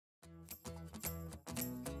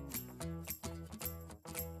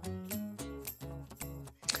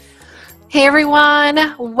Hey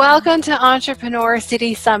everyone, welcome to Entrepreneur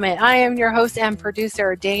City Summit. I am your host and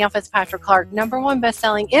producer, Danielle Fitzpatrick Clark, #1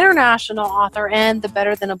 best-selling international author and the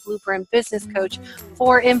Better Than a Blueprint business coach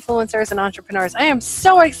for influencers and entrepreneurs. I am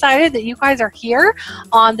so excited that you guys are here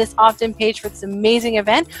on this opt-in page for this amazing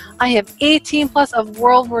event. I have 18 plus of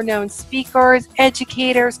world-renowned speakers,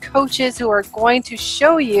 educators, coaches who are going to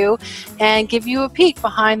show you and give you a peek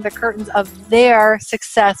behind the curtains of their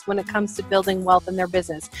success when it comes to building wealth in their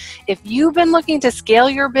business. If you've been looking to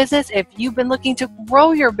scale your business, if you've been looking to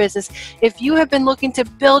grow your business, if you have been looking to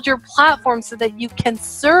build your platform so that you can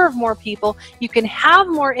serve more people, you can have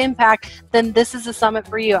more impact, then this is a summit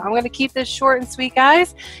for you. I'm going to keep this short and sweet,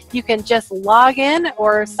 guys. You can just log in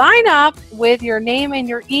or sign up with your name and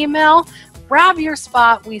your email. Grab your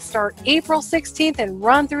spot. We start April 16th and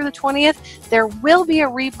run through the 20th. There will be a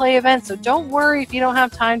replay event, so don't worry if you don't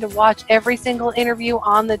have time to watch every single interview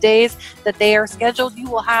on the days that they are scheduled. You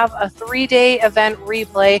will have a 3-day event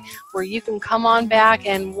replay where you can come on back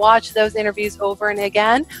and watch those interviews over and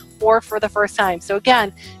again or for the first time. So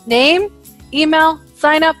again, name, email,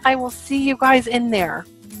 sign up. I will see you guys in there.